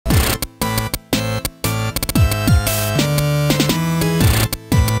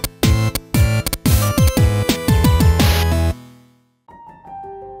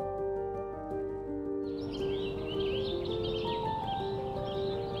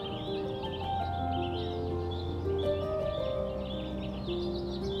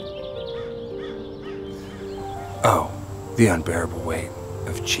The unbearable weight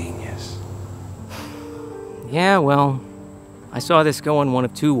of genius. Yeah, well, I saw this going one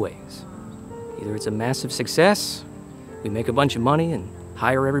of two ways. Either it's a massive success, we make a bunch of money and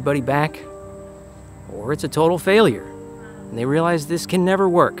hire everybody back, or it's a total failure, and they realize this can never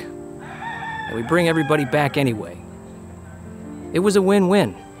work, and we bring everybody back anyway. It was a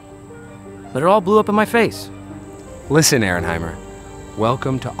win-win, but it all blew up in my face. Listen, Aaronheimer,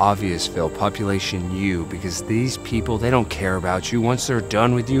 welcome to Obviousville, Population U, because these people, they don't care about you. Once they're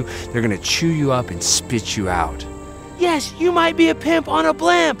done with you, they're gonna chew you up and spit you out. Yes, you might be a pimp on a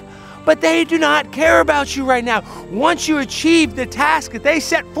blimp, but they do not care about you right now. Once you achieve the task that they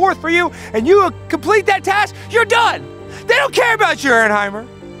set forth for you and you complete that task, you're done. They don't care about you, Aaronheimer.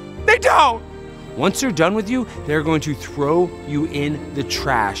 They don't. Once they're done with you, they're going to throw you in the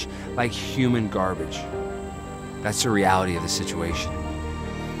trash like human garbage. That's the reality of the situation.